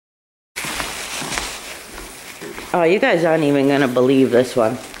Oh, you guys aren't even gonna believe this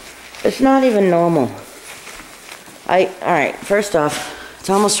one. It's not even normal. Alright, first off, it's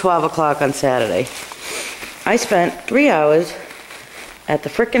almost 12 o'clock on Saturday. I spent 3 hours at the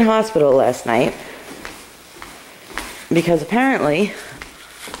frickin' hospital last night because apparently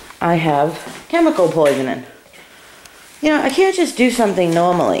I have chemical poisoning. You know, I can't just do something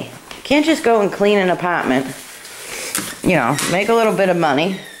normally. I can't just go and clean an apartment, you know, make a little bit of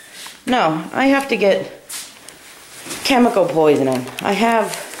money. No, I have to get chemical poisoning.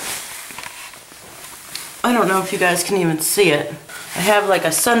 I don't know if you guys can even see it. I have like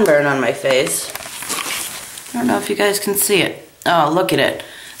a sunburn on my face. I don't know if you guys can see it. Oh, look at it.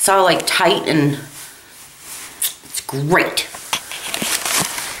 It's all like tight and it's great.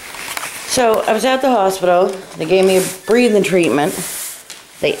 So I was at the hospital. They gave me a breathing treatment.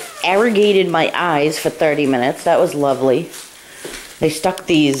 They irrigated my eyes for 30 minutes. That was lovely. They stuck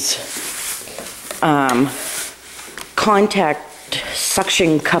these contact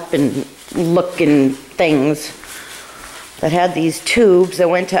suction cup and looking things that had these tubes that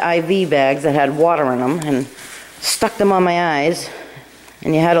went to IV bags that had water in them and stuck them on my eyes,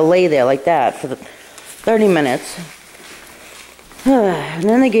 and you had to lay there like that for 30 minutes. And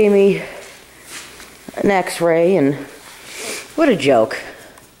then they gave me an x-ray, and what a joke,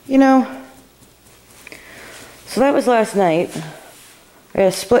 you know. So that was last night. I got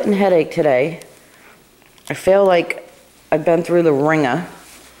a splitting headache today. I feel like I've been through the ringer.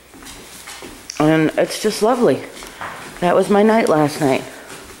 And it's just lovely. That was my night last night.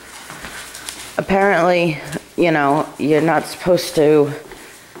 Apparently, you know, you're not supposed to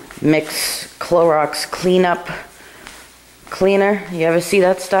mix Clorox cleaner. You ever see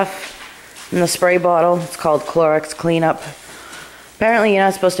that stuff in the spray bottle? It's called Clorox Cleanup. Apparently, you're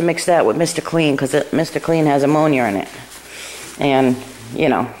not supposed to mix that with Mr. Clean because Mr. Clean has ammonia in it. And, you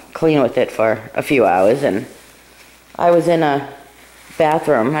know, clean with it for a few hours. And I was in a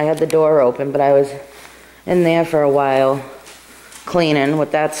bathroom. I had the door open, but I was in there for a while cleaning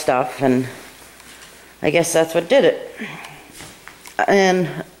with that stuff, and I guess that's what did it.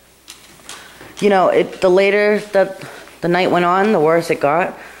 And you know, the later that the night went on, the worse it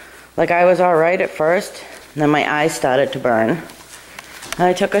got. Like, I was alright at first, and then my eyes started to burn. And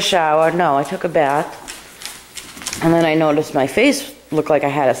I took a shower. No, I took a bath. And then I noticed my face looked like I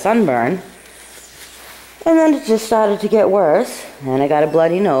had a sunburn. And then it just started to get worse, and I got a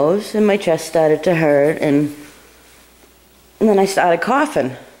bloody nose, and my chest started to hurt, and then I started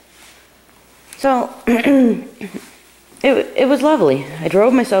coughing. So, it was lovely. I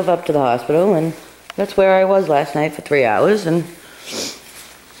drove myself up to the hospital, and that's where I was last night for 3 hours, and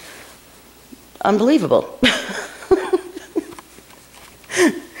unbelievable.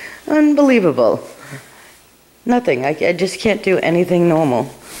 Unbelievable. Nothing. I just can't do anything normal.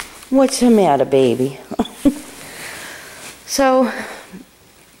 What's the matter, baby? So,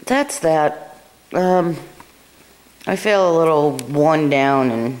 that's that. I feel a little worn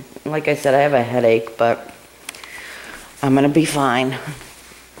down, and like I said, I have a headache, but I'm gonna be fine.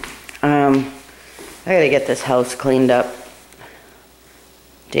 I gotta get this house cleaned up.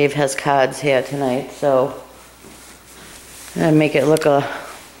 Dave has cards here tonight, so I'm gonna make it look a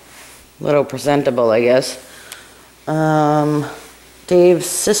little presentable, I guess. Dave's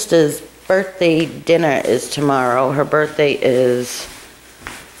sister's birthday dinner is tomorrow. Her birthday is...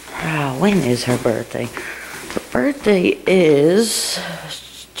 when is her birthday? Her birthday is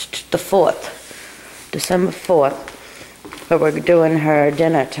the 4th. December 4th. But we're doing her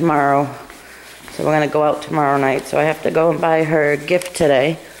dinner tomorrow. So we're going to go out tomorrow night. So I have to go and buy her a gift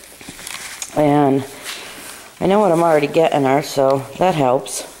today. And I know what I'm already getting her, so that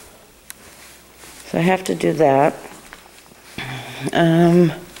helps. So I have to do that.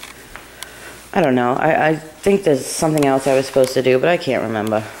 I don't know. I think there's something else I was supposed to do, but I can't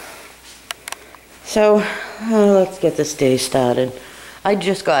remember. So, let's get this day started. I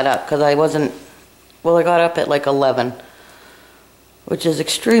just got up because I wasn't... Well, I got up at like 11, which is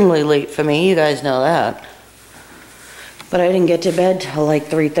extremely late for me. You guys know that. But I didn't get to bed till like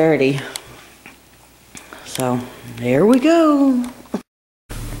 3:30. So, there we go.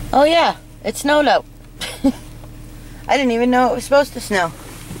 Oh yeah, it snowed out. I didn't even know it was supposed to snow.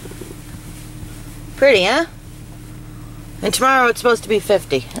 Pretty, huh? And tomorrow it's supposed to be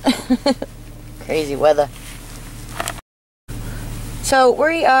 50. Crazy weather. So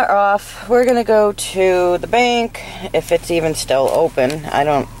we are off. We're gonna go to the bank, if it's even still open. I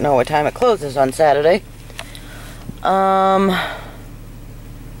don't know what time it closes on Saturday. And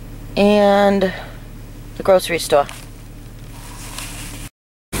the grocery store.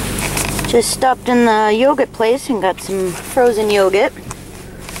 Just stopped in the yogurt place and got some frozen yogurt.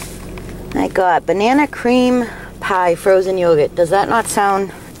 I got banana cream pie frozen yogurt. Does that not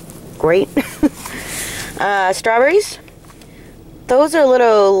sound great? Strawberries. Those are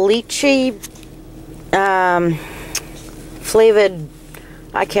little lychee flavored,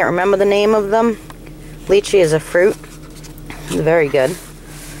 I can't remember the name of them. Lychee is a fruit. Very good.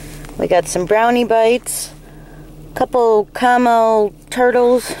 We got some brownie bites, a couple caramel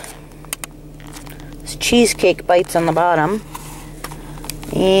turtles, cheesecake bites on the bottom,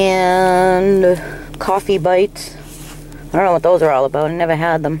 and coffee bites. I don't know what those are all about. I never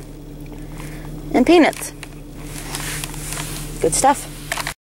had them. And peanuts. Good stuff.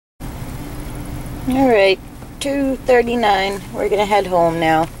 Alright, 2:39. We're gonna head home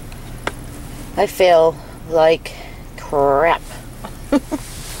now. I feel like crap.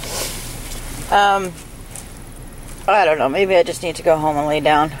 I don't know, maybe I just need to go home and lay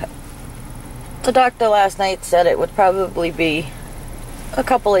down. The doctor last night said it would probably be a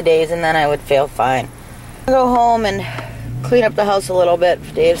couple of days and then I would feel fine. I'll go home and clean up the house a little bit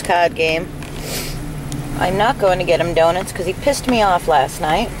for Dave's card game. I'm not going to get him donuts because he pissed me off last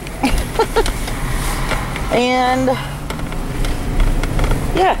night. And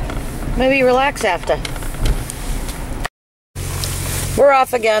yeah, maybe relax after. We're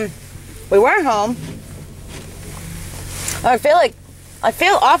off again. We were home. I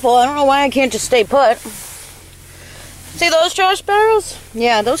feel awful. I don't know why I can't just stay put. See those trash barrels?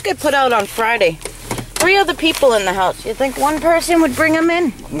 Yeah, those get put out on Friday. 3 other people in the house. You think one person would bring them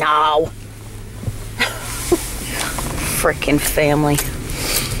in? No. Frickin' family.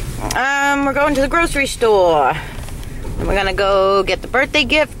 We're going to the grocery store. And we're gonna go get the birthday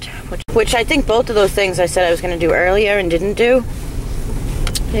gift, which I think both of those things I said I was gonna do earlier and didn't do.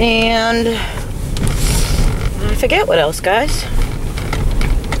 And I forget what else, guys.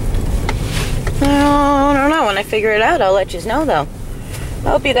 I don't know. When I figure it out, I'll let you know, though. I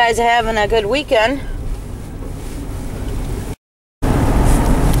hope you guys are having a good weekend.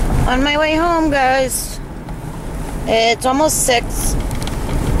 On my way home, guys. It's almost 6.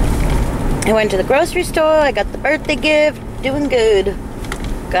 I went to the grocery store. I got the birthday gift. Doing good.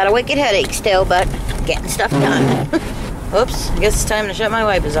 Got a wicked headache still, but getting stuff done. Oops. I guess it's time to shut my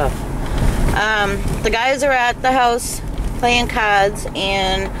wipers off. The guys are at the house playing cards,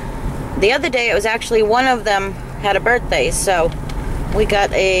 and the other day it was actually one of them had a birthday, so we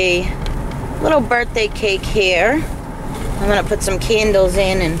got a little birthday cake here. I'm gonna put some candles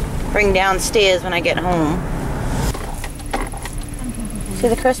in and bring downstairs when I get home. See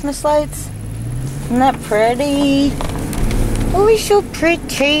the Christmas lights? Isn't that pretty? Oh, it's so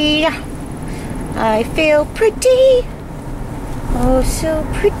pretty. I feel pretty. Oh, so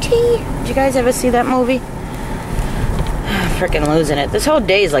pretty. Did you guys ever see that movie? Freaking losing it. This whole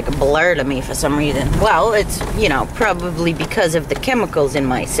day is like a blur to me for some reason. Well, it's, you know, probably because of the chemicals in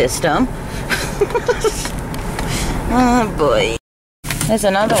my system. Oh, boy. There's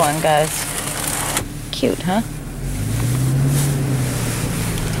another one, guys. Cute, huh?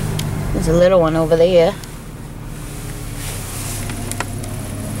 There's a little one over there.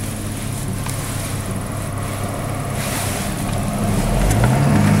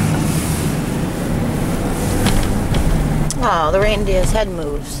 Oh, the reindeer's head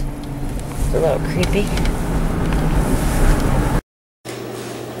moves. It's a little creepy.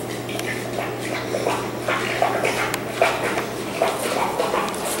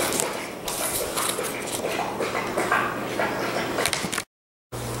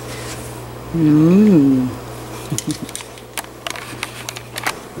 Mmm.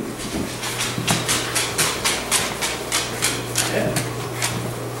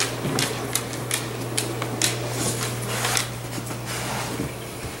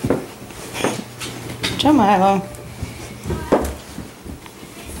 Ciao Milo.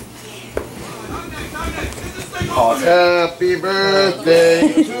 Happy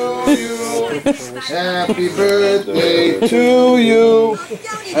birthday to you. Happy birthday to you.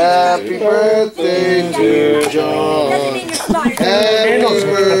 Happy birthday to John. Happy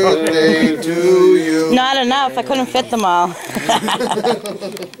birthday to you. Not enough. I couldn't fit them all.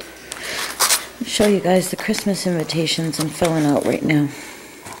 I'll show you guys the Christmas invitations I'm filling out right now.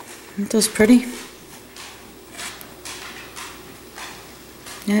 Aren't those pretty?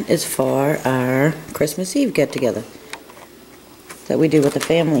 That is for our Christmas Eve get-together that we do with the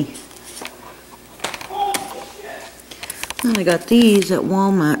family. And I got these at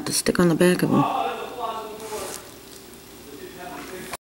Walmart to stick on the back of them.